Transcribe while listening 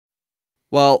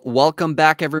Well, welcome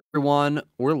back, everyone.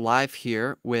 We're live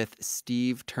here with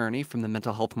Steve Turney from the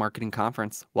Mental Health Marketing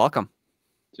Conference. Welcome.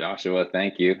 Joshua,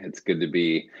 thank you. It's good to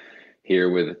be here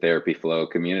with the Therapy Flow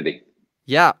community.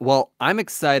 Yeah, well, I'm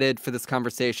excited for this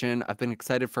conversation. I've been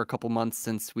excited for a couple months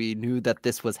since we knew that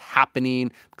this was happening.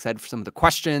 I'm excited for some of the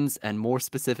questions and more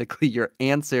specifically your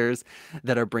answers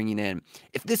that are bringing in.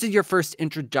 If this is your first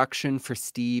introduction for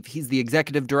Steve, he's the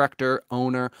executive director,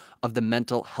 owner of the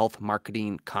Mental Health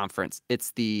Marketing Conference. It's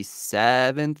the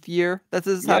 7th year that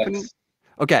this is happening. Yes.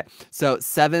 Okay, so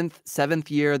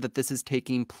seventh year that this is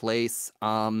taking place.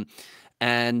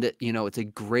 And it's a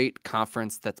great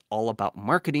conference that's all about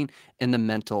marketing in the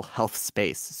mental health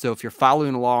space. So if you're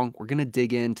following along, we're going to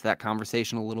dig into that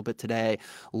conversation a little bit today,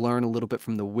 learn a little bit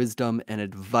from the wisdom and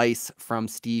advice from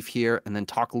Steve here, and then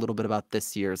talk a little bit about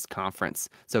this year's conference.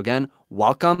 So again,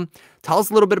 welcome. Tell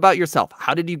us a little bit about yourself.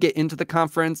 How did you get into the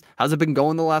conference? How's it been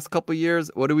going the last couple of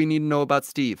years? What do we need to know about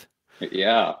Steve?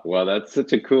 Yeah. Well, that's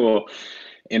such a cool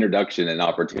introduction and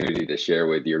opportunity to share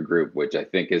with your group, which I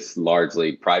think is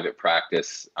largely private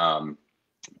practice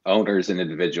owners and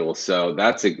individuals. So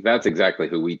that's exactly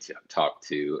who we talk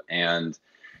to. And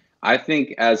I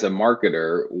think as a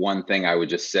marketer, one thing I would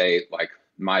just say, like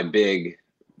my big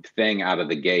thing out of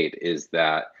the gate is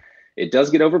that it does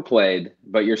get overplayed,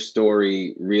 but your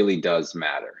story really does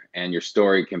matter. And your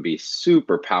story can be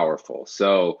super powerful.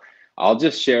 So I'll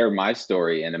just share my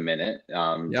story in a minute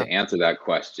Yeah. to answer that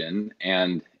question.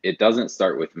 And it doesn't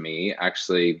start with me.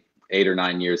 Actually, 8 or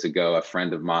 9 years ago, a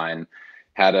friend of mine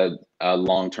had a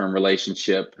long-term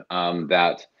relationship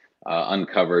that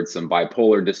uncovered some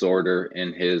bipolar disorder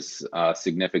in his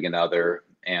significant other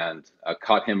and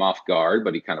caught him off guard,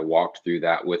 but he kind of walked through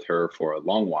that with her for a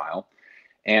long while.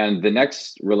 And the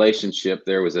next relationship,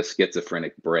 there was a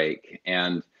schizophrenic break.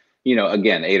 And,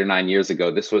 again, 8 or 9 years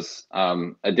ago, this was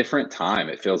a different time.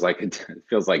 It feels like it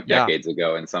feels like Yeah. decades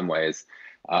ago in some ways,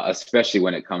 especially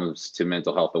when it comes to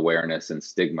mental health awareness and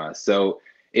stigma. So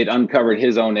it uncovered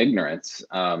his own ignorance.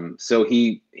 So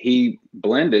he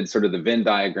blended sort of the Venn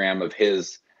diagram of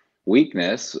his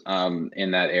weakness in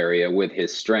that area with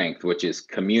his strength, which is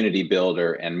community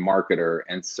builder and marketer.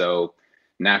 And so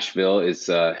Nashville is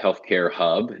a healthcare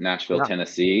hub, Nashville, Yeah.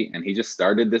 Tennessee, and he just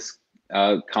started this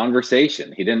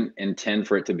conversation. He didn't intend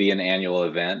for it to be an annual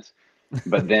event,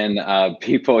 but then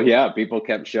people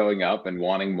kept showing up and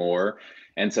wanting more,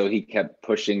 and so he kept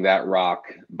pushing that rock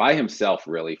by himself,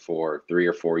 really, for 3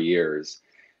 or 4 years.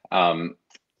 Um,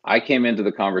 I came into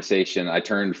the conversation. I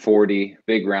turned 40,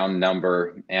 big round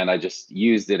number, and I just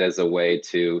used it as a way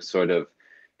to sort of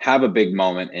have a big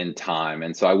moment in time.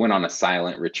 And so I went on a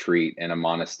silent retreat in a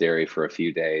monastery for a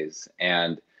few days.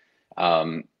 And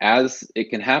as it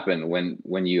can happen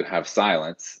when you have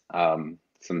silence,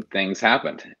 some things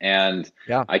happened, and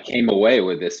Yeah. I came away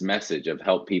with this message of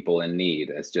help people in need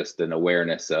as just an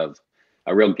awareness of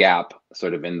a real gap,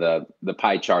 sort of in the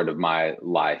pie chart of my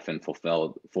life and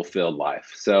fulfilled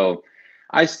life. So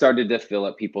I started to fill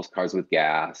up people's cars with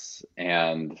gas,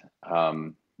 and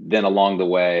then along the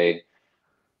way,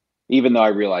 even though I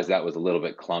realized that was a little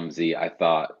bit clumsy, I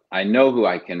thought, I know who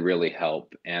I can really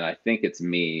help, and I think it's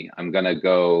me. I'm going to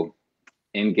go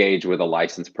engage with a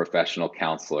licensed professional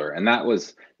counselor. And that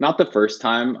was not the first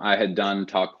time I had done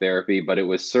talk therapy, but it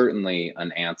was certainly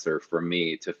an answer for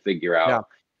me to figure Yeah. out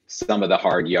some of the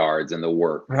hard yards and the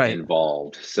work Right.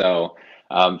 involved. So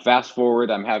fast forward,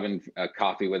 I'm having a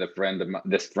coffee with a friend of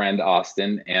this friend,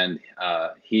 Austin, and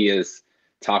he is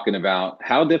talking about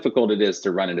how difficult it is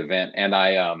to run an event. And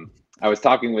I was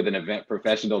talking with an event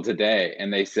professional today,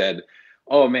 and they said,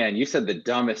 "Oh man, you said the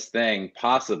dumbest thing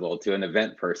possible to an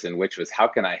event person, which was, how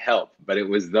can I help?" But it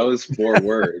was those four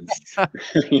words.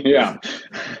 Yeah.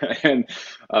 And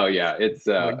oh yeah, it's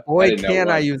Like, I boy, didn't know can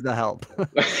I what. use the help.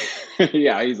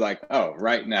 Yeah, he's like, "Oh,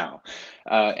 right now."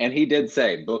 And he did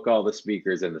say, book all the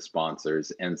speakers and the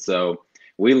sponsors. And so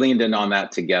we leaned in on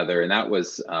that together. And that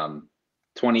was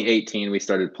 2018. We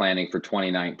started planning for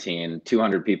 2019.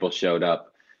 200 people showed up.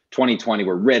 2020,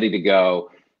 we're ready to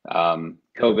go.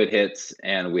 COVID hits,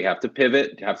 and we have to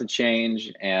pivot, have to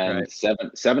change. Right.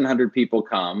 And 700 people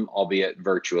come, albeit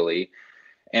virtually.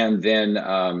 And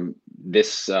then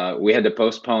this we had to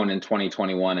postpone in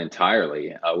 2021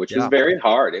 entirely, which was Yeah. very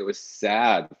hard. It was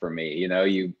sad for me.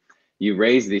 You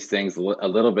raise these things a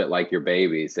little bit like your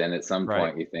babies, and at some Right.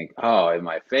 point you think, "Oh, am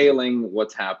I failing?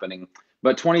 What's happening?"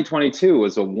 But 2022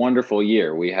 was a wonderful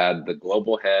year. We had the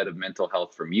global head of mental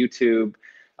health from YouTube.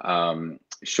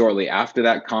 Shortly after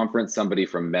that conference, somebody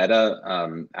from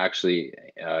Meta actually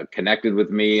connected with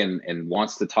me and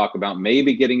wants to talk about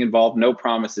maybe getting involved. No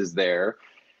promises there.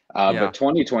 Yeah. But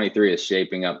 2023 is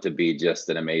shaping up to be just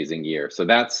an amazing year. So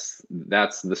that's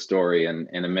the story in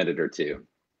a minute or two.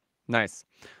 Nice.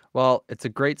 Well, it's a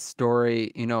great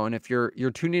story, and if you're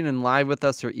tuning in live with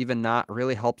us or even not, it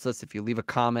really helps us if you leave a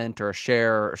comment or a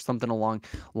share or something along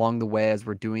the way as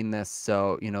we're doing this,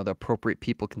 so the appropriate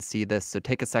people can see this. So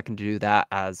take a second to do that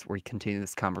as we continue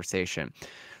this conversation.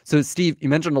 So Steve, you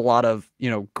mentioned a lot of,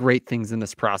 great things in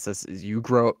this process as you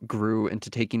grew into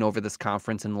taking over this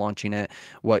conference and launching it,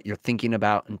 what you're thinking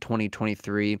about in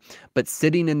 2023. But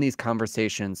sitting in these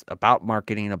conversations about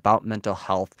marketing, about mental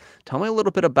health, tell me a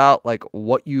little bit about like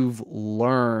what you've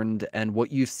learned and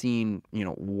what you've seen,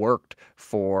 worked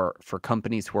for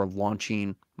companies who are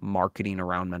launching marketing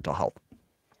around mental health.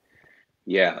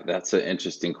 Yeah, that's an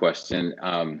interesting question.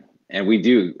 And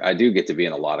I do get to be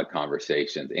in a lot of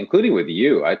conversations, including with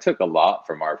you. I took a lot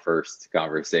from our first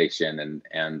conversation,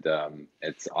 and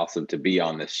it's awesome to be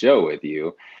on this show with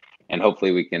you. And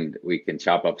hopefully we can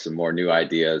chop up some more new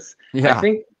ideas. I Yeah.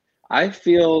 think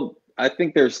I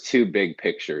think there's two big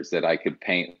pictures that I could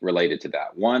paint related to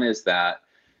that. One is that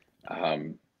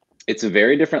um, it's a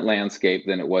very different landscape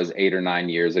than it was 8 or 9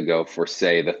 years ago for,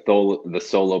 say, the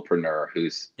solopreneur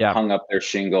who's Yeah. hung up their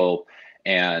shingle.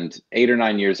 And 8 or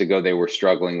 9 years ago, they were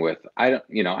struggling with, I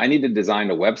need to design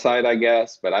a website, I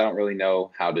guess, but I don't really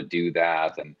know how to do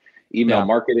that. And email Yeah.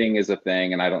 marketing is a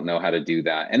thing, and I don't know how to do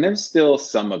that. And there's still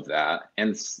some of that.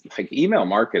 And like email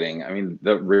marketing, I mean,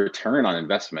 the return on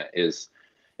investment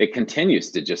it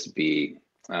continues to just be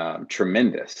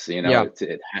tremendous. Yeah.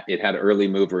 It had early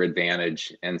mover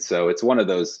advantage, and so it's one of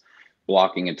those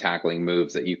blocking and tackling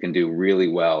moves that you can do really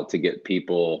well to get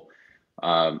people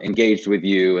engaged with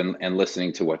you and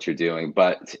listening to what you're doing.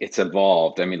 But it's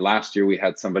evolved. I mean, last year we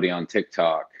had somebody on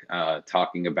TikTok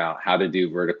talking about how to do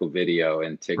vertical video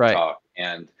in Right. TikTok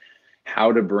and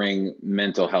how to bring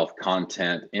mental health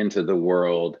content into the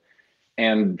world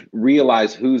and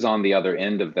realize who's on the other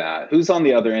end of that, who's on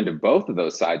the other end of both of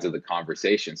those sides of the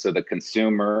conversation. So the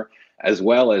consumer, as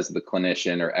well as the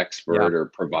clinician or Yeah. expert or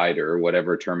provider,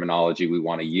 whatever terminology we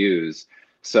want to use.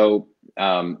 So,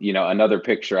 another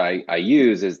picture I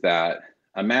use is that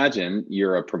imagine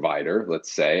you're a provider,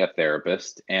 let's say a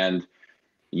therapist, and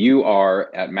you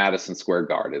are at Madison Square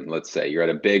Garden, let's say you're at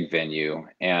a big venue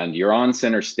and you're on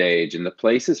center stage and the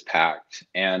place is packed.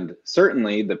 And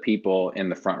certainly the people in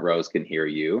the front rows can hear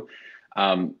you.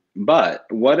 But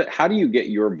how do you get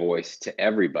your voice to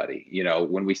everybody?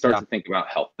 When we start Yeah. to think about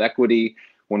health equity,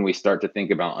 when we start to think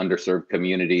about underserved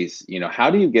communities, how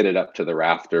do you get it up to the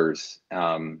rafters?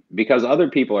 Because other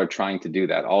people are trying to do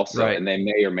that also, Right. and they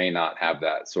may or may not have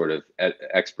that sort of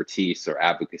expertise or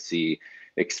advocacy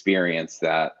experience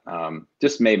that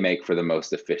just may make for the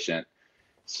most efficient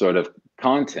sort of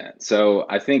content. So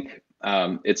I think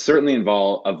it's certainly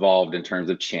evolved in terms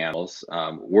of channels.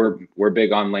 We're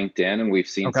big on LinkedIn, and we've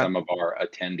seen Okay. some of our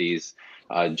attendees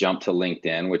jump to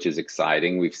LinkedIn, which is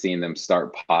exciting. We've seen them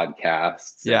start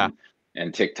podcasts Yeah.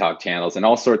 and TikTok channels and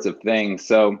all sorts of things.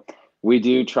 So we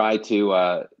do try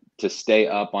to stay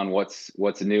up on what's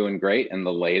new and great and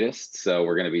the latest. So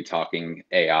we're going to be talking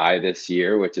AI this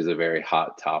year, which is a very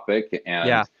hot topic,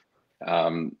 Yeah.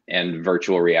 and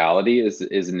virtual reality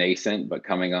is nascent but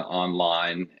coming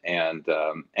online, and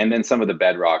then some of the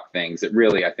bedrock things that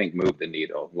really I think move the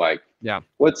needle, like Yeah.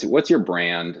 what's your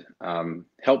brand,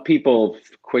 help people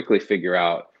quickly figure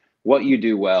out what you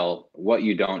do well, what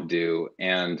you don't do,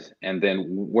 and then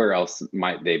where else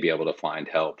might they be able to find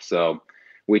help. So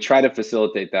we try to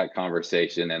facilitate that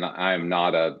conversation, and I'm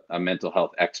not a mental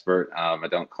health expert. I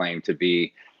don't claim to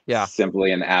be Yeah.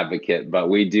 simply an advocate, but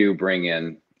we do bring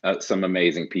in some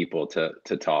amazing people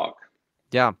to talk.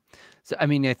 Yeah. So I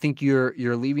mean, I think you're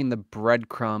leaving the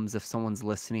breadcrumbs if someone's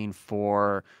listening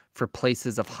for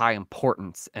places of high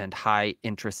importance and high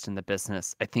interest in the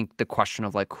business. I think the question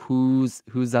of like who's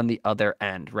on the other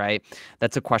end, right?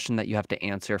 That's a question that you have to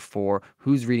answer for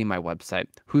who's reading my website,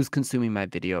 who's consuming my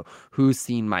video, who's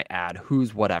seeing my ad,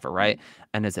 who's whatever, right?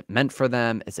 And is it meant for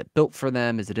them? Is it built for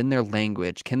them? Is it in their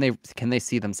language? Can they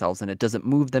see themselves in it? Does it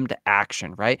move them to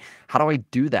action, right? How do I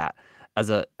do that as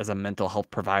a mental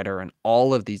health provider in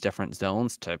all of these different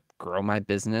zones to grow my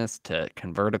business, to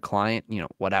convert a client,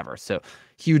 whatever. So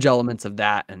huge elements of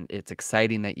that. And it's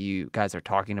exciting that you guys are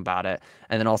talking about it.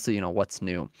 And then also, what's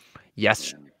new.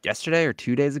 Yes, yesterday or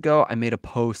 2 days ago, I made a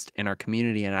post in our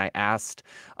community and I asked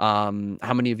how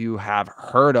many of you have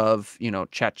heard of,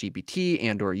 ChatGPT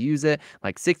and or use it.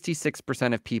 Like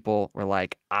 66% of people were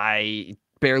like, I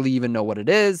barely even know what it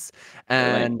is, Really?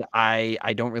 and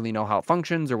I don't really know how it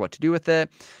functions or what to do with it.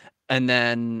 And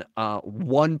then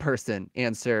one person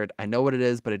answered, I know what it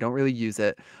is, but I don't really use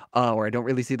it, or I don't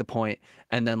really see the point.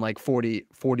 And then like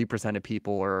 40% of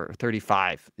people, or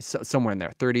 35, somewhere in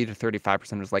there, 30 to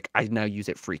 35% was like, I now use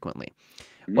it frequently.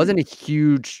 Wasn't Mm, a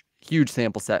huge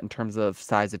sample set in terms of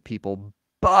size of people,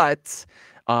 but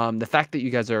the fact that you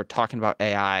guys are talking about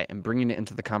AI and bringing it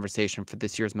into the conversation for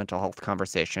this year's mental health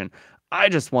conversation, I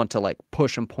just want to like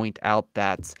push and point out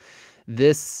that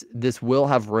this will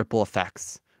have ripple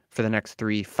effects for the next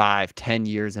 3, 5, 10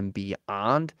 years and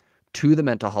beyond to the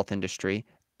mental health industry.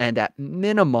 And at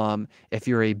minimum, if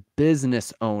you're a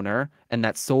business owner and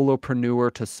that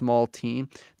solopreneur to small team,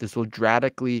 this will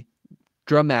dramatically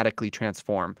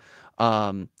transform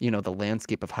the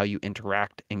landscape of how you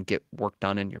interact and get work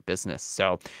done in your business.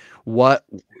 So what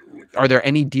are there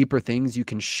any deeper things you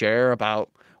can share about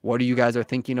what are you guys are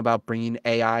thinking about bringing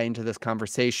AI into this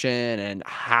conversation, and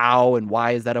how and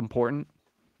why is that important?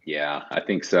 yeah, I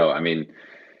think so. I mean,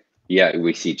 yeah,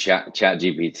 we see Chat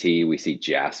GPT, we see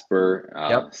Jasper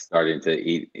Yep. starting to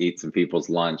eat some people's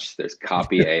lunch. There's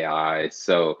Copy AI,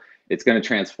 so it's going to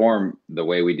transform the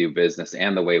way we do business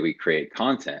and the way we create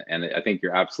content. And I think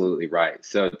you're absolutely right.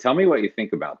 So tell me what you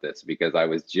think about this, because I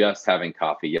was just having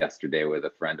coffee yesterday with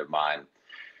a friend of mine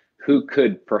who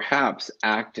could perhaps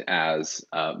act as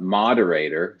a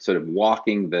moderator, sort of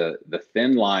walking the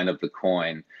thin line of the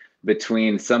coin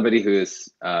between somebody who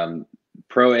is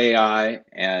pro AI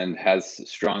and has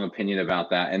strong opinion about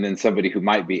that, and then somebody who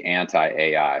might be anti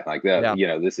AI, like that.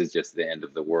 Yeah. This is just the end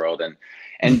of the world,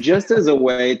 and just as a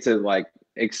way to like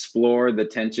explore the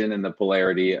tension and the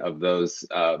polarity of those.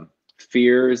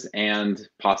 Fears and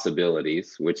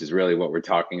possibilities, which is really what we're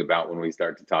talking about when we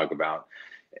start to talk about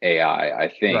AI, I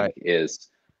think Right. is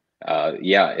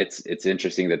yeah, it's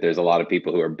interesting that there's a lot of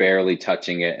people who are barely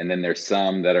touching it, and then there's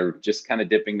some that are just kind of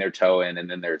dipping their toe in, and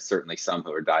then there's certainly some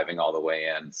who are diving all the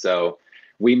way in. So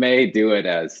we may do it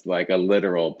as like a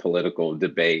literal political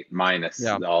debate minus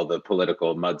Yeah. all the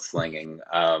political mudslinging.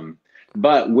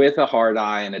 But with a hard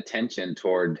eye and attention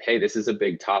toward, hey, this is a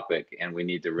big topic and we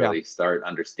need to Yeah. really start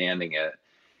understanding it.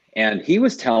 And he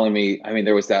was telling me, I mean,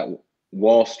 there was that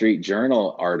Wall Street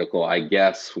Journal article, I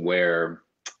guess, where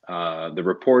the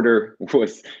reporter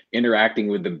was interacting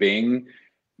with the Bing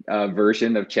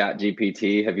version of Chat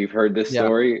GPT. Have you heard this Yeah.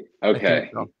 story? I think Okay.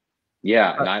 so.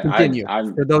 Yeah, and Continue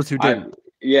for those who I didn't.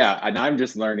 yeah, and I'm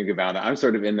just learning about it. I'm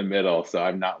sort of in the middle, so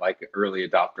I'm not like an early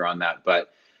adopter on that.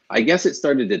 But I guess it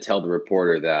started to tell the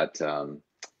reporter that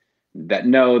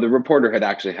no, the reporter had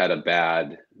actually had a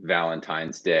bad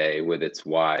Valentine's Day with its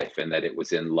wife, and that it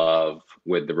was in love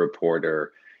with the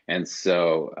reporter. And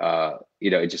so,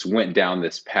 it just went down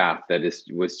this path that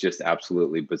was just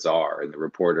absolutely bizarre. And the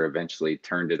reporter eventually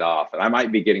turned it off. And I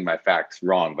might be getting my facts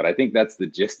wrong, but I think that's the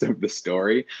gist of the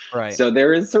story. Right. So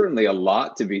there is certainly a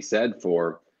lot to be said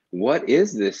for what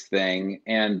is this thing?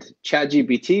 And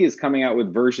ChatGPT is coming out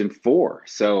with version 4.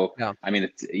 So Yeah. I mean,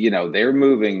 it's they're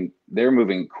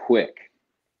moving quick.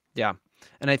 Yeah.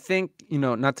 And I think,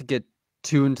 not to get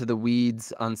too into the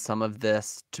weeds on some of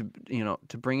this, to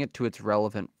bring it to its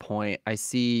relevant point, I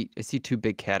see two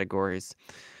big categories.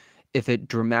 If it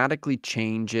dramatically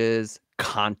changes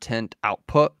content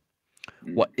output,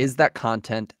 Mm, what is that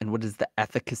content and what is the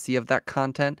efficacy of that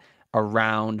content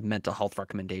around mental health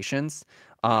recommendations,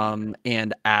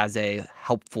 and as a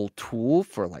helpful tool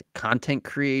for like content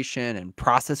creation and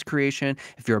process creation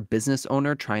if you're a business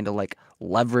owner trying to like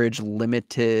leverage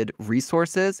limited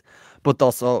resources, but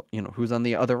also who's on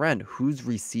the other end, who's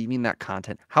receiving that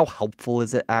content, how helpful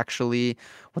is it actually,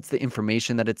 what's the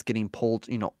information that it's getting pulled,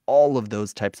 all of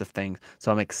those types of things.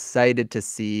 So I'm excited to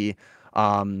see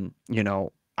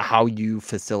how you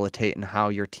facilitate and how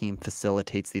your team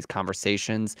facilitates these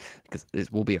conversations, because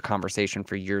it will be a conversation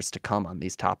for years to come on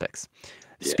these topics.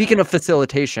 yeah. Speaking of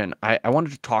facilitation, I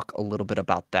wanted to talk a little bit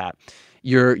about that.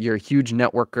 You're a huge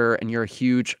networker and you're a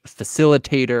huge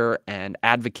facilitator and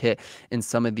advocate in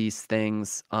some of these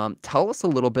things. Tell us a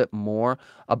little bit more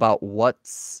about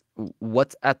what's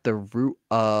at the root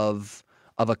of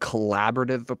a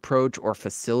collaborative approach or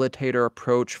facilitator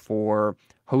approach for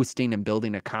hosting and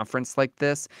building a conference like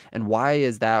this, and why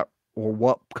is that, or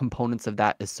what components of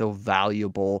that is so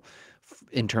valuable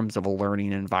in terms of a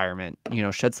learning environment?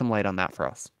 Shed some light on that for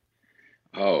us.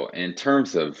 Oh, in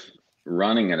terms of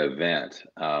running an event,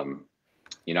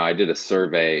 I did a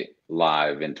survey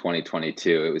live in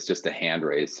 2022. It was just a hand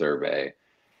raised survey.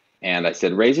 And I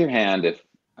said, raise your hand if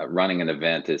running an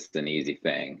event is an easy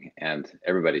thing. And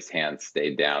everybody's hands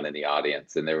stayed down in the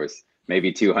audience. And there was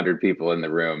maybe 200 people in the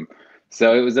room.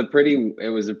 So it was a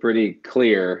pretty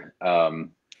clear,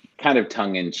 kind of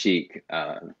tongue in cheek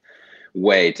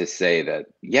way to say that,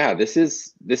 yeah, this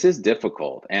is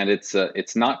difficult, and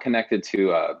it's not connected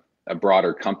to a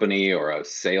broader company or a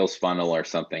sales funnel or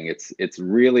something. It's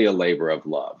really a labor of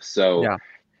love. So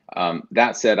Yeah.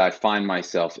 that said, I find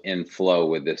myself in flow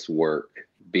with this work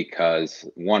because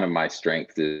one of my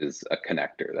strengths is a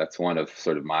connector. That's one of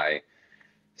sort of my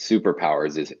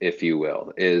superpowers, is, if you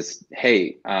will, is,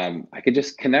 hey, I could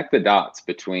just connect the dots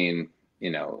between,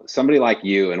 somebody like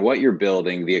you and what you're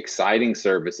building, the exciting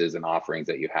services and offerings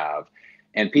that you have,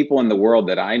 and people in the world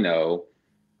that I know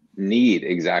need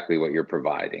exactly what you're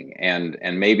providing, and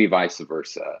maybe vice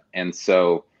versa. And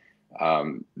so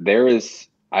there is,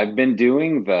 I've been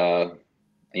doing I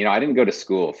didn't go to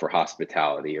school for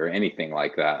hospitality or anything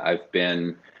like that. I've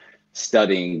been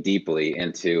studying deeply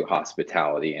into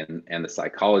hospitality and the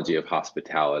psychology of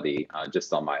hospitality,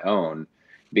 just on my own,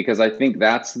 because I think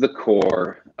that's the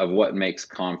core of what makes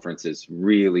conferences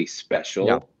really Yeah.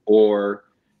 special, or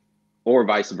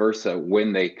vice versa,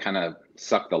 when they kind of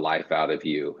suck the life out of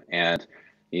you. And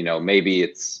maybe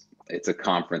it's a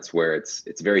conference where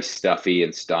it's very stuffy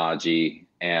and stodgy,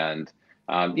 and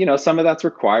some of that's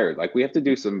required. Like, we have to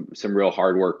do some real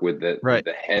hard work with the Right.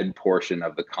 head portion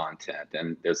of the content,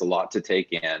 and there's a lot to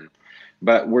take in.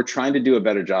 But we're trying to do a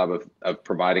better job of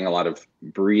providing a lot of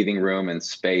breathing room and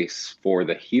space for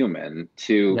the human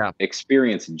to Yeah.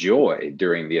 experience joy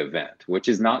during the event, which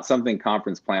is not something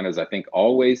conference planners, I think,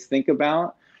 always think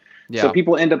about. So Yeah.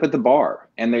 people end up at the bar,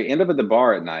 and they end up at the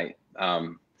bar at night,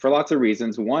 for lots of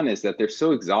reasons. One is that they're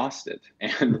so exhausted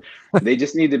and they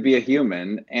just need to be a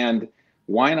human. And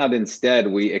why not instead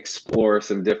we explore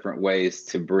some different ways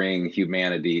to bring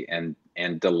humanity and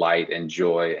delight and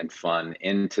joy and fun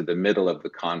into the middle of the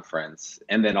conference?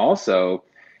 And then also,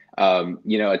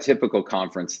 a typical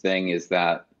conference thing is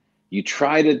that you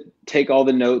try to take all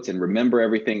the notes and remember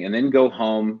everything, and then go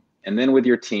home, and then with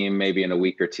your team, maybe in a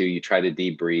week or two, you try to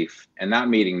debrief, and that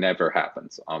meeting never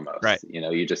happens Right. almost.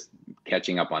 You're just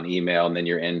catching up on email, and then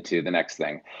you're into the next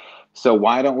thing. So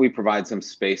why don't we provide some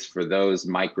space for those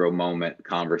micro moment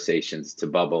conversations to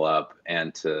bubble up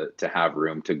and to have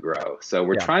room to grow? So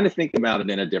we're Yeah. trying to think about it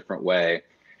in a different way,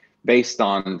 based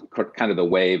on kind of the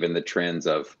wave and the trends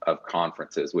of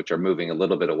conferences, which are moving a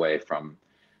little bit away from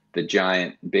the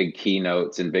giant big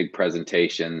keynotes and big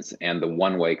presentations and the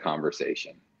one-way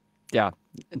conversation. Yeah.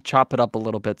 And chop it up a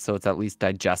little bit so it's at least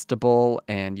digestible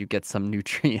and you get some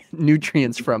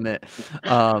nutrients from it.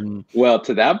 Um, Well,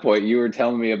 to that point, you were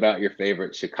telling me about your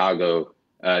favorite Chicago,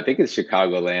 I think it's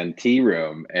Chicagoland tea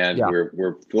room, and yeah.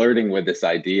 we're flirting with this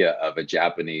idea of a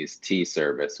Japanese tea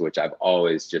service, which I've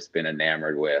always just been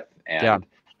enamored with. Yeah. And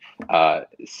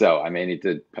so I may need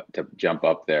to jump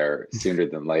up there sooner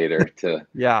than later to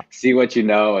Yeah. see what you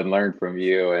know and learn from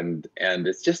you. And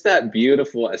it's just that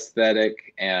beautiful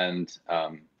aesthetic, and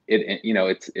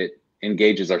it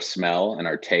engages our smell and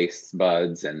our taste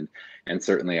buds, and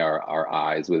certainly our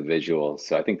eyes with visuals.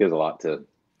 So I think there's a lot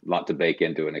to bake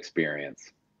into an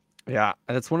experience. Yeah.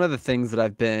 And that's one of the things that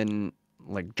I've been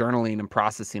like journaling and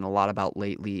processing a lot about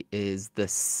lately is the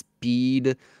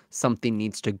speed something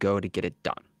needs to go to get it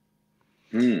done.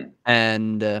 Mm,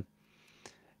 And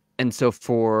and so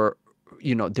for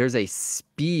there's a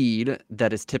speed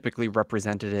that is typically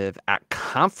representative at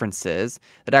conferences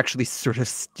that actually sort of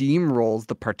steamrolls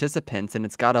the participants, and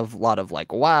it's got a lot of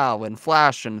like wow and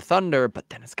flash and thunder, but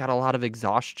then it's got a lot of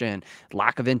exhaustion,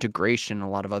 lack of integration, a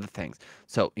lot of other things.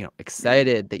 So, mm,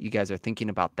 excited that you guys are thinking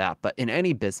about that. But in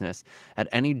any business, at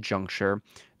any juncture,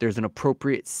 there's an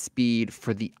appropriate speed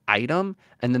for the item,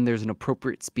 and then there's an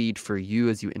appropriate speed for you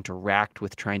as you interact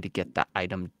with trying to get that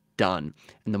item done.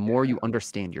 And the more you yeah.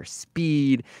 understand your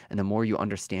speed and the more you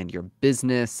understand your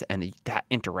business and that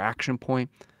interaction point,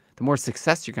 the more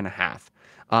success you're going to have.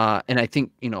 And I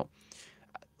think,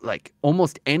 like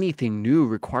almost anything new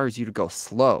requires you to go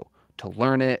slow, to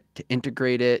learn it, to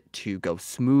integrate it, to go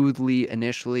smoothly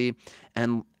initially.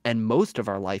 And most of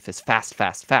our life is fast,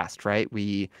 fast, fast, right?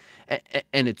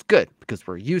 And it's good because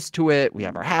we're used to it. We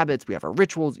have our habits, we have our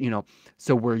rituals,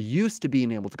 so we're used to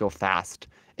being able to go fast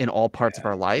in all parts of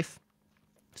our Yes. life.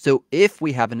 So if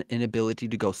we have an inability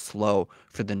to go slow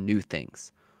for the new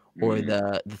things or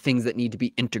Mm. the things that need to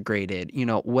be integrated,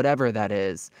 whatever that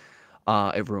is,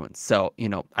 it ruins. So,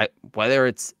 whether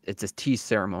it's a tea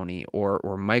ceremony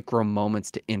or micro moments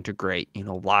to integrate,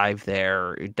 live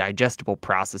there, digestible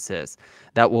processes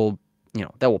that will,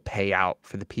 that will pay out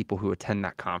for the people who attend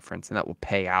that conference, and that will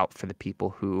pay out for the people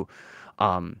who,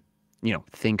 um,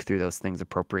 think through those things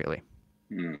appropriately.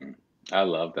 Mm. I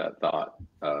love that thought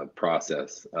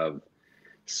process of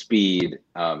speed.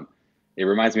 It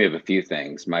reminds me of a few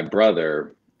things. My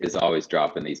brother is always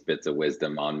dropping these bits of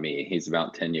wisdom on me. He's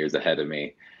about 10 years ahead of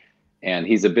me. and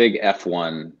he's a big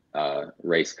F1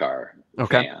 race car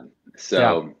Okay. fan. Yeah.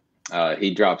 So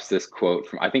he drops this quote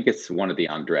from, I think it's one of the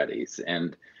Andretti's,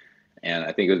 and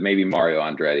I think it was maybe Mario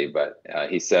Andretti, but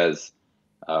he says,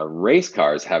 race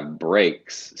cars have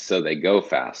brakes so they go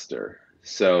faster.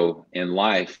 So in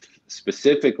life,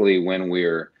 specifically when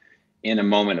we're in a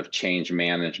moment of change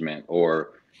management,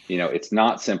 or it's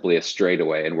not simply a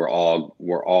straightaway and we're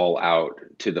all out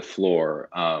to the floor,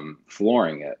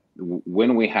 flooring it.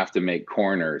 When we have to make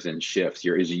corners and shifts,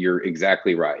 you're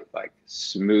exactly right. Like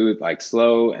smooth, like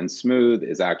slow and smooth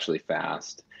is actually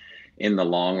fast in the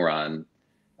long run.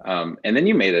 And then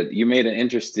you made an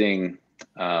interesting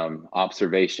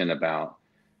observation about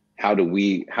how do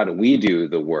we do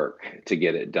the work to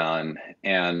get it done.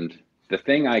 And the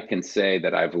thing I can say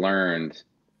that I've learned,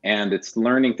 and it's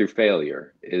learning through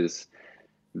failure, is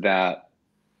that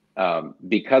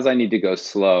because I need to go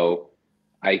slow,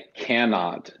 I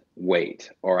cannot wait,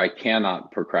 or I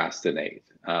cannot procrastinate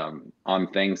on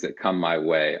things that come my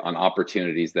way, on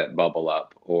opportunities that bubble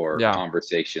up, or Yeah.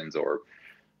 conversations, or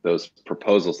those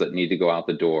proposals that need to go out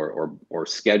the door, or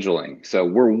scheduling. So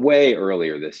we're way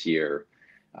earlier this year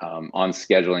on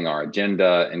scheduling our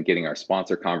agenda and getting our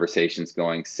sponsor conversations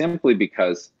going, simply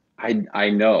because I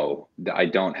know that I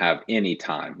don't have any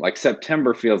time. Like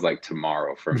September feels like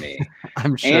tomorrow for me,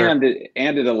 I'm sure. and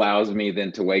it allows me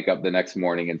then to wake up the next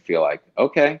morning and feel like,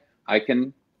 okay, I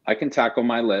can tackle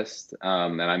my list,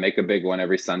 and I make a big one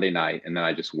every Sunday night, and then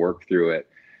I just work through it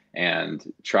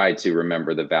and try to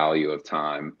remember the value of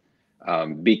time,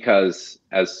 because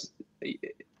as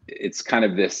it's kind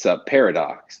of this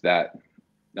paradox that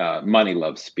money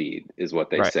loves speed, is what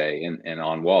they Right. say, and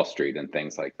on Wall Street and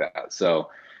things like that. So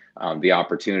the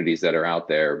opportunities that are out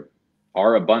there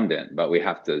are abundant, but we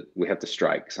have to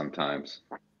strike sometimes.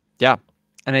 Yeah.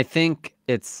 And I think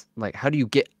it's like, how do you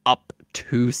get up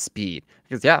to speed?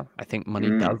 Because yeah, I think money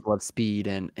does Mm, love speed,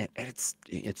 and it's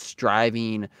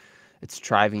striving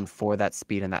for that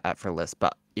speed and that effortless.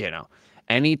 But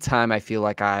anytime I feel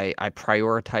like I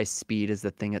prioritize speed as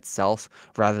the thing itself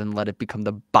rather than let it become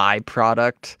the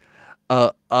byproduct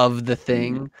of the mm,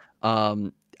 thing,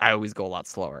 um, I always go a lot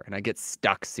slower and I get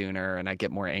stuck sooner and I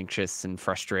get more anxious and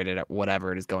frustrated at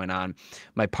whatever it is going on.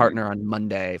 My partner mm. on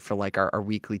Monday for like our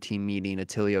weekly team meeting,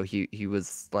 Attilio, he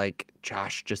was like,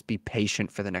 Josh, just be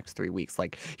patient for the next 3 weeks.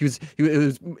 Like he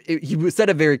said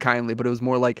it very kindly, but it was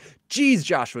more like, geez,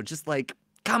 Joshua, just like,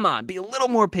 come on, be a little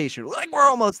more patient. Like we're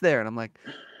almost there. And I'm like,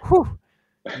 whew,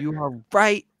 you are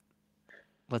right.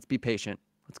 Let's be patient.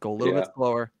 Let's go a little bit Yeah.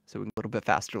 slower so we can go a little bit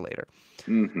faster later.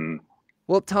 Hmm.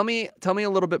 Well, tell me a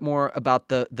little bit more about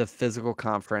the physical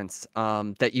conference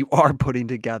that you are putting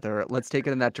together. Let's take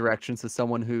it in that direction. So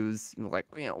someone who's like,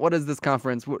 what is this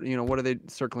conference? What are they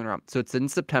circling around? So it's in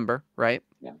September, right?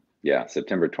 Yeah. Yeah.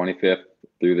 September 25th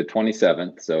through the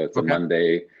 27th. So it's a Okay.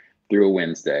 Monday through a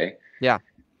Wednesday Yeah.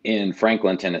 in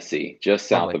Franklin, Tennessee, just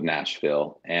south Lovely. of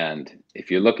Nashville. And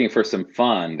if you're looking for some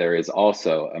fun, there is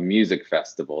also a music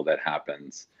festival that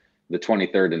happens the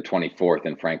 23rd and 24th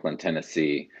in Franklin,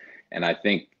 Tennessee. And I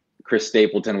think Chris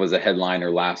Stapleton was a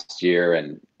headliner last year,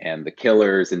 and the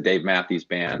Killers and Dave Matthews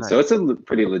Band. So Nice. it's a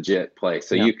pretty legit place.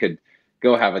 So Yeah. you could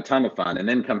go have a ton of fun and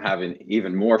then come having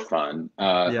even more fun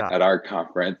Yeah. at our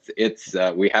conference. It's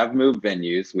we have moved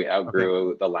venues. We Okay.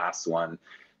 outgrew the last one,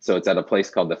 so it's at a place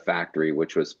called The Factory,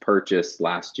 which was purchased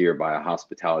last year by a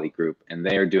hospitality group, and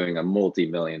they are doing a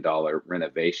multi-million-dollar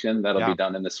renovation that'll be Yeah.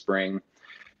 done in the spring.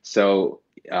 So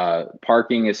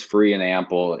parking is free and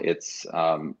ample. It's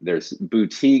there's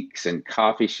boutiques and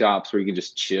coffee shops where you can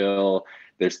just chill.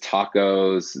 There's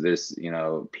tacos. There's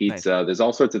Nice. pizza. There's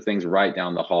all sorts of things right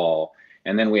down the hall.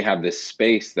 And then we have this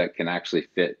space that can actually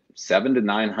fit 700 to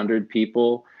 900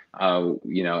 people. And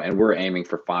we're aiming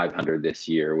for 500 this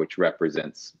year, which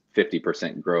represents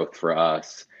 50% growth for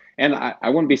us. And I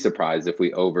wouldn't be surprised if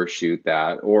we overshoot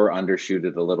that or undershoot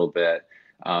it a little bit.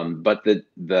 But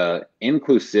the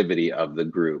inclusivity of the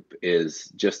group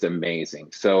is just amazing.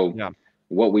 So Yeah.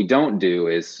 what we don't do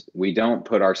is we don't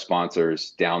put our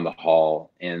sponsors down the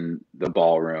hall in the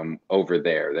ballroom over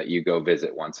there that you go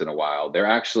visit once in a while. They're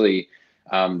actually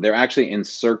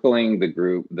encircling the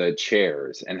group, the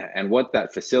chairs, and what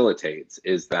that facilitates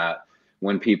is that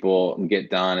when people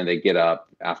get done and they get up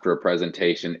after a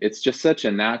presentation, it's just such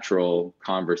a natural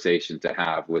conversation to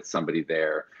have with somebody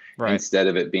there, Right. instead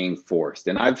of it being forced.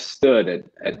 And I've stood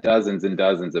at dozens and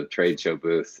dozens of trade show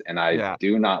booths, and I Yeah.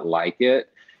 do not like it.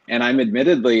 And I'm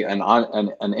admittedly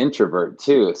an introvert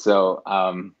too, so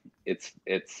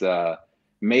it's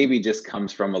maybe just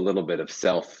comes from a little bit of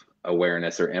self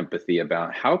awareness or empathy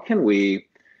about how can we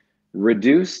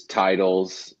reduce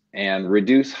titles and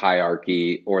reduce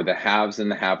hierarchy or the haves and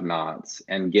the have-nots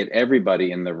and get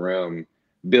everybody in the room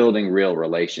building real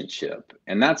relationship.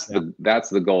 And Yeah. that's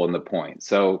the goal and the point.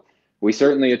 So we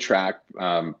certainly attract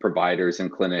providers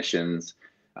and clinicians.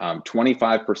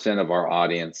 25% of our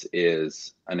audience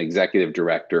is an executive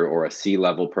director or a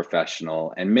C-level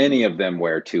professional, and many of them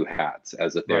wear two hats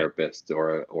as a Right. therapist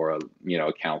or a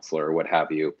a counselor or what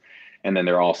have you. And then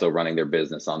they're also running their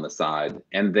business on the side.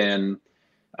 And then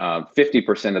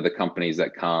 50% of the companies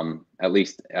that come, at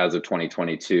least as of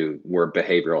 2022, were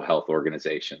behavioral health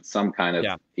organizations, some kind of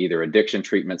Yeah. either addiction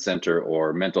treatment center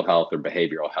or mental health or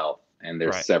behavioral health. And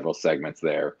there's Right. several segments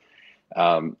there.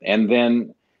 And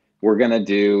then we're going to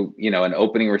do, an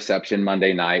opening reception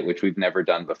Monday night, which we've never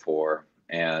done before.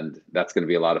 And that's going to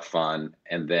be a lot of fun.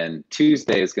 And then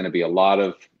Tuesday is going to be a lot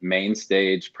of main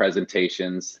stage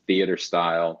presentations, theater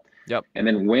style. Yep. And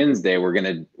then Wednesday we're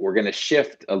gonna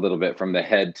shift a little bit from the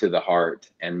head to the heart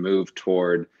and move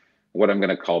toward what I'm going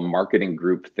to call marketing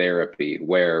group therapy,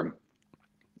 where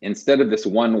instead of this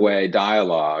one-way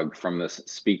dialogue from the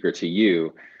speaker to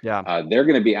you, Yeah. they're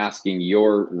going to be asking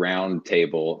your round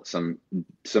table some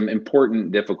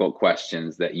important, difficult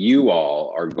questions that you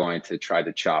all are going to try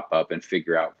to chop up and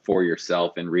figure out for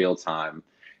yourself in real time.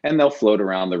 And they'll float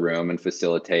around the room and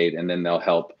facilitate, and then they'll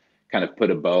help kind of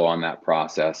put a bow on that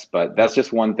process. But Yep. that's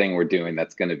just one thing we're doing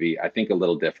that's going to be, I think, a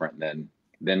little different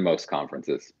than most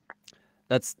conferences.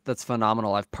 That's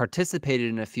phenomenal. I've participated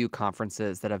in a few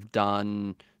conferences that have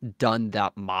done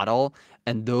that model,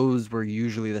 and those were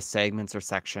usually the segments or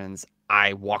sections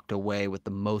I walked away with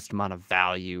the most amount of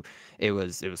value. It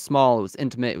was small, it was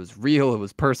intimate, it was real, it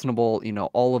was personable,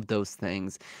 all of those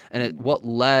things. And what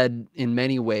led in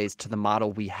many ways to the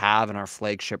model we have in our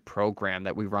flagship program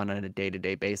that we run on a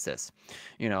day-to-day basis.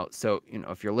 So,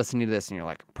 if you're listening to this and you're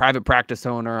like private practice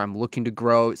owner, I'm looking to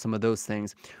grow some of those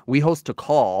things. We host a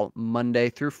call Monday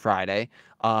through Friday,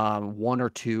 one or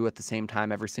two at the same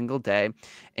time every single day,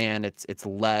 and it's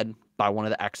led by one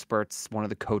of the experts, one of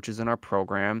the coaches in our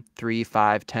program. 3,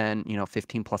 5, 10,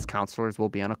 15 plus counselors will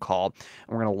be on a call,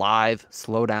 and we're going to live,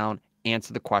 slow down,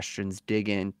 answer the questions, dig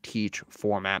in, teach,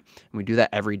 format. And we do that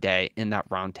every day in that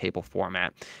roundtable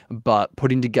format. But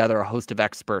putting together a host of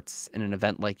experts in an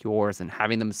event like yours and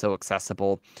having them so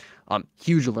accessible,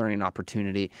 huge learning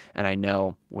opportunity. And I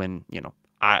know when,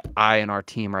 I and our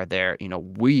team are there,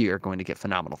 we are going to get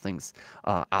phenomenal things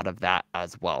out of that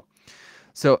as well.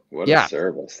 So What a yeah,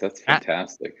 service. That's a-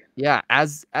 fantastic. yeah,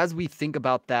 as we think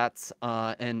about that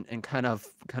and kind of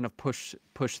push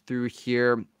through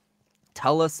here,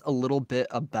 tell us a little bit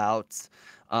about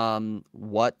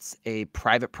what a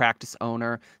private practice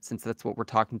owner, since that's what we're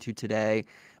talking to today,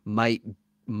 might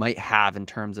might have in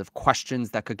terms of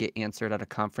questions that could get answered at a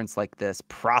conference like this,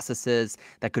 processes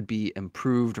that could be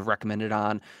improved or recommended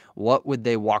on. What would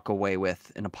they walk away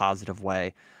with in a positive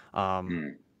way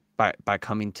um, Hmm. by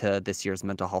coming to this year's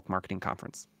mental health marketing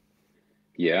conference?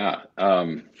 Yeah.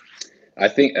 I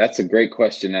think that's a great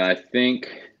question. And I think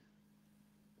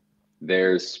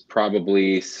there's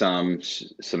probably some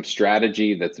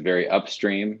strategy that's very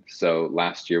upstream. So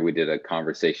last year we did a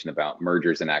conversation about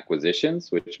mergers and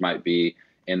acquisitions, which might be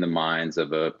in the minds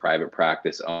of a private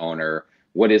practice owner.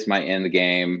 What is my end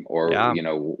game, or Yeah,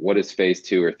 what does phase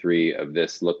 2 or 3 of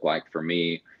this look like for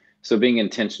me? So being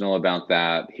intentional about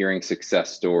that, hearing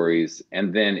success stories,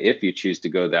 and then if you choose to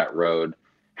go that road,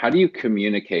 how do you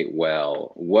communicate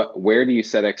well? Where do you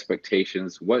set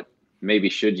expectations? What maybe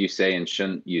should you say and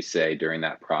shouldn't you say during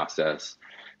that process?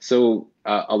 So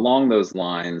along those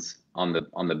lines, on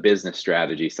the business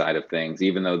strategy side of things,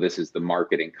 even though this is the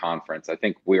marketing conference, I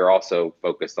think we are also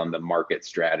focused on the market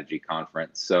strategy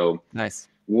conference. So nice.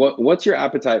 what's your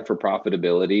appetite for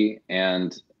profitability,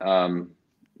 and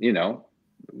you know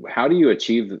how do you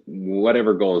achieve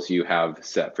whatever goals you have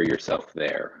set for yourself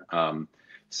there?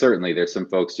 Certainly there's some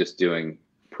folks just doing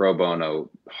pro bono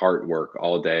heart work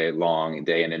all day long,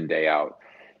 day in and day out.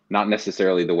 Not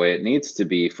necessarily the way it needs to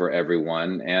be for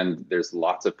everyone. And there's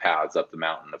lots of paths up the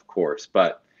mountain, of course,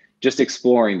 but just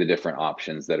exploring the different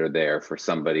options that are there for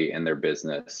somebody in their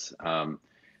business.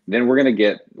 Then we're gonna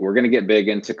get big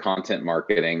into content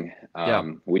marketing.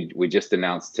 Yeah. We just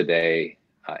announced today,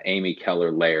 Amy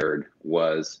Keller Laird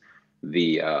was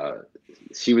the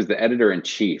she was the editor in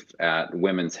chief at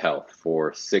Women's Health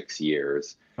for 6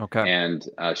 years. Okay. And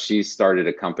she started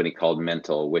a company called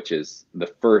Mental, which is the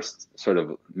first sort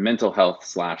of mental health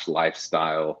slash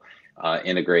lifestyle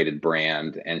integrated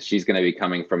brand. And she's going to be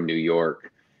coming from New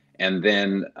York, and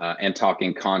then and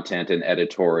talking content and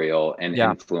editorial and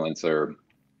Yeah. influencer.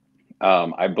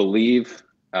 I believe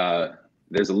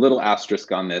there's a little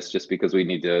asterisk on this just because we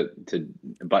need to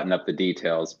button up the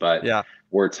details, but Yeah.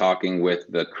 we're talking with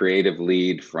the creative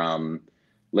lead from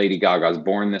Lady Gaga's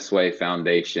Born This Way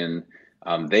Foundation.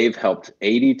 They've helped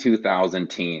 82,000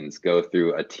 teens go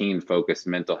through a teen-focused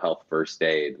mental health first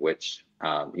aid, which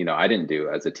I didn't do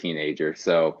as a teenager.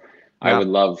 So I Yeah. would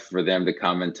love for them to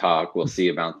come and talk. We'll see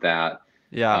about that.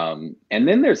 Yeah. And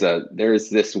then there's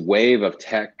this wave of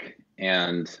tech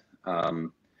and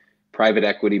private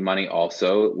equity money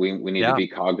also. We need to Yeah. be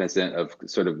cognizant of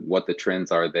sort of what the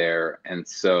trends are there. And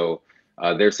so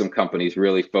there's some companies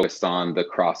really focused on the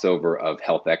crossover of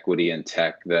health equity and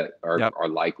tech that Yep. are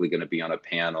likely going to be on a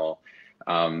panel.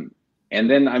 And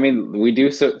then, I mean, we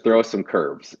do throw some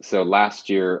curves. So last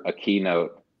year, a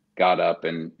keynote got up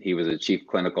and he was a chief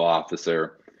clinical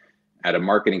officer at a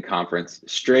marketing conference,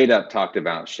 straight up talked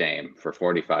about shame for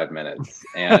 45 minutes.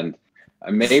 And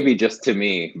maybe just to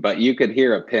me, but you could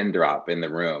hear a pin drop in the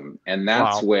room. And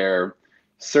that's Wow. where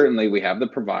certainly we have the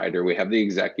provider, we have the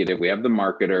executive, we have the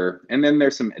marketer, and then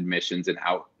there's some admissions and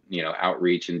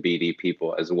outreach and BD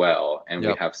people as well. And we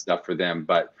Yep. have stuff for them.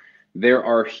 But there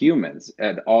are humans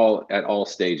at all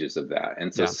stages of that.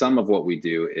 And so Yeah. some of what we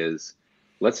do is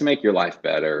let's make your life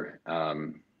better.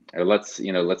 Or let's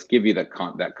give you that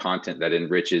content that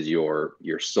enriches your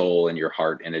soul and your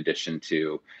heart, in addition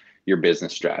to your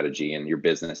business strategy and your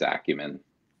business acumen.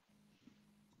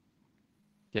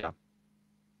 Yeah.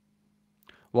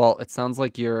 Well, it sounds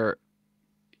like your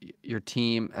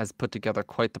team has put together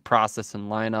quite the process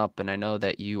and lineup, and I know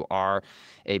that you are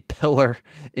a pillar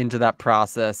into that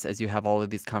process as you have all of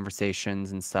these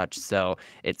conversations and such. So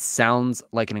it sounds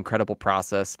like an incredible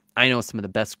process. I know some of the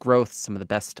best growth, some of the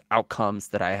best outcomes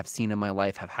that I have seen in my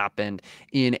life have happened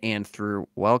in and through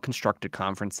well-constructed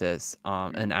conferences,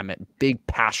 and I'm a big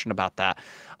passion about that.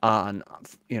 On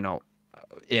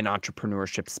in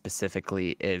entrepreneurship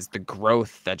specifically, is the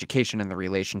growth, the education, and the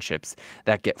relationships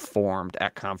that get formed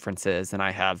at conferences. And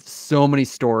I have so many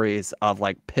stories of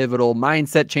like pivotal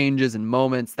mindset changes and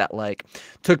moments that like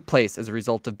took place as a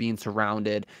result of being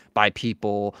surrounded by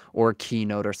people or a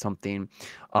keynote or something.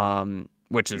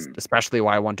 Which is especially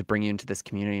why I want to bring you into this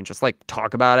community and just like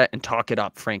talk about it and talk it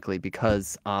up, frankly,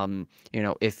 because,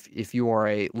 if you are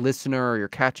a listener or you're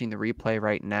catching the replay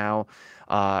right now,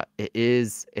 it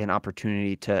is an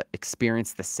opportunity to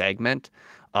experience the segment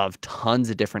of tons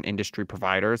of different industry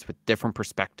providers with different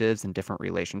perspectives and different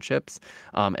relationships.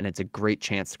 And it's a great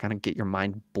chance to kind of get your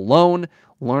mind blown,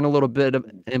 learn a little bit,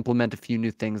 implement a few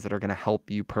new things that are going to help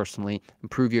you personally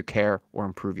improve your care or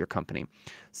improve your company.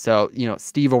 So,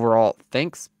 Steve, overall,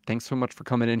 thanks. Thanks so much for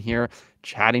coming in here,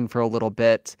 chatting for a little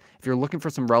bit. If you're looking for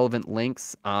some relevant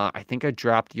links, I think I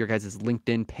dropped your guys'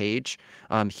 LinkedIn page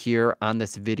here on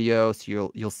this video.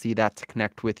 So you'll see that to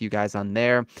connect with you guys on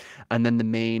there. And then the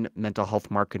main mental health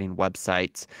marketing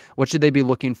website. What should they be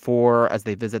looking for as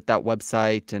they visit that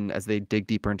website and as they dig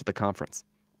deeper into the conference?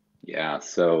 Yeah.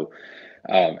 So,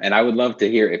 and I would love to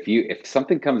hear if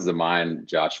something comes to mind,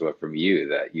 Joshua, from you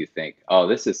that you think, oh,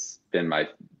 this has been my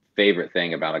favorite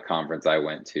thing about a conference I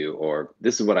went to, or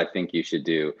this is what I think you should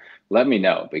do. Let me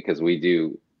know, because we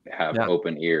do have Yeah.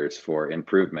 open ears for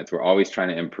improvements. We're always trying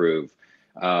to improve.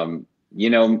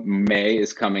 May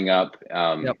is coming up.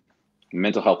 Yep.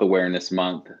 Mental Health Awareness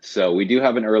Month. So we do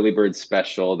have an early bird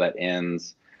special that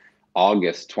ends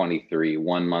August 23,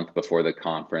 1 month before the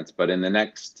conference. But in the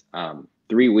next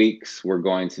 3 weeks, we're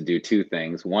going to do two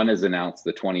things. One is announce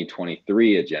the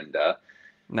 2023 agenda.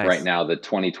 Right Nice. now, the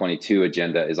 2022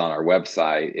 agenda is on our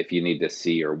website if you need to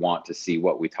see or want to see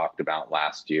what we talked about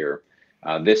last year.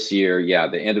 This year,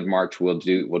 the end of March, we'll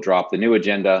drop the new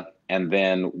agenda, and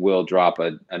then we'll drop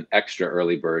an extra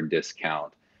early bird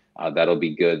discount. That'll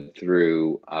be good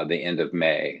through the end of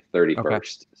May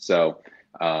 31st. So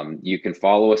you can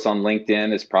follow us on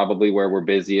LinkedIn, is probably where we're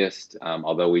busiest,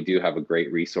 although we do have a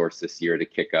great resource this year to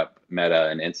kick up Meta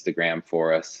and Instagram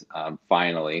for us.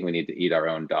 Finally, we need to eat our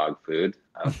own dog food,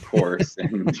 of course,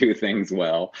 and do things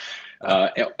well,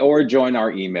 or join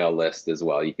our email list as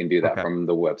well. You can do that Okay. from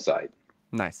the website.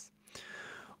 Nice.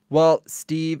 Well,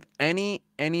 Steve, any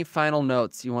final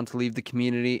notes you want to leave the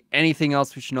community? Anything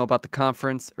else we should know about the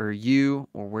conference or you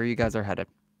or where you guys are headed?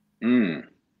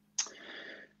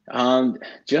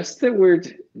 Just that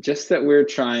we're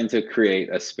trying to create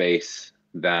a space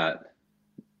that,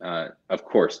 of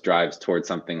course, drives towards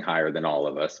something higher than all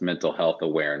of us: mental health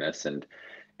awareness and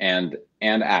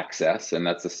access, and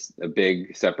that's a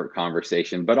big separate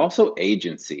conversation. But also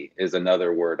agency is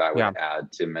another word I would Yeah.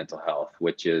 add to mental health,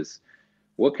 which is,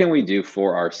 what can we do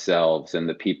for ourselves and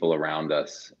the people around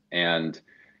us? And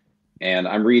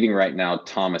I'm reading right now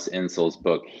Thomas Insel's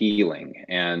book, Healing,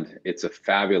 and it's a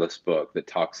fabulous book that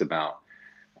talks about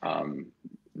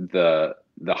the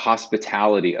the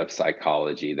hospitality of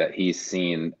psychology that he's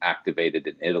seen activated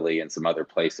in Italy and some other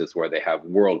places where they have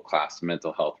world-class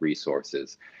mental health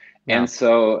resources. Yeah. And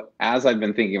so, as I've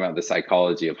been thinking about the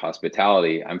psychology of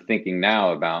hospitality, I'm thinking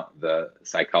now about the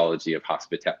psychology of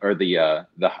hospital, or the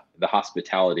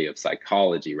hospitality of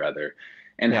psychology rather.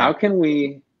 And Yeah. how can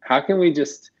we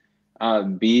just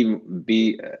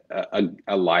be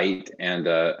a light and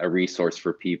a resource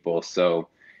for people? So,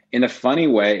 in a funny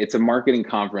way, it's a marketing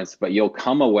conference, but you'll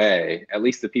come away. At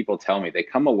least the people tell me they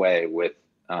come away with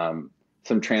some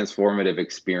transformative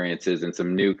experiences and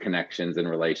some new connections and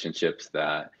relationships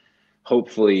that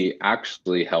hopefully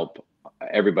actually help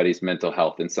everybody's mental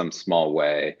health in some small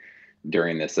way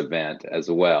during this event,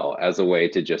 as well as a way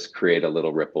to just create a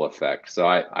little ripple effect. So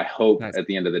I hope Nice. at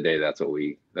the end of the day that's what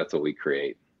we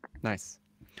create. Nice.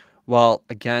 Well,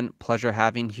 again, pleasure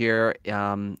having here.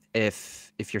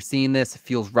 If you're seeing this, it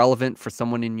feels relevant for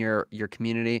someone in your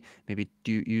community, maybe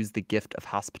do use the gift of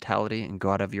hospitality and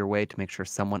go out of your way to make sure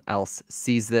someone else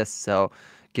sees this. So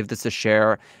give this a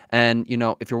share. And,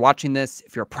 if you're watching this,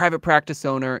 if you're a private practice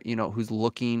owner, who's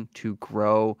looking to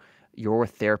grow your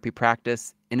therapy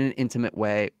practice in an intimate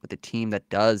way with a team that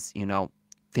does,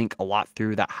 think a lot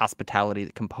through that hospitality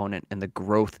component and the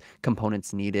growth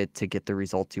components needed to get the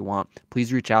results you want,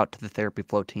 please reach out to the Therapy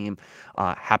Flow team.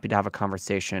 Happy to have a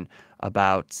conversation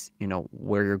about,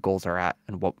 where your goals are at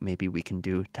and what maybe we can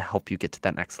do to help you get to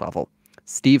that next level.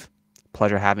 Steve,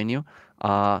 pleasure having you.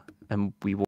 And we will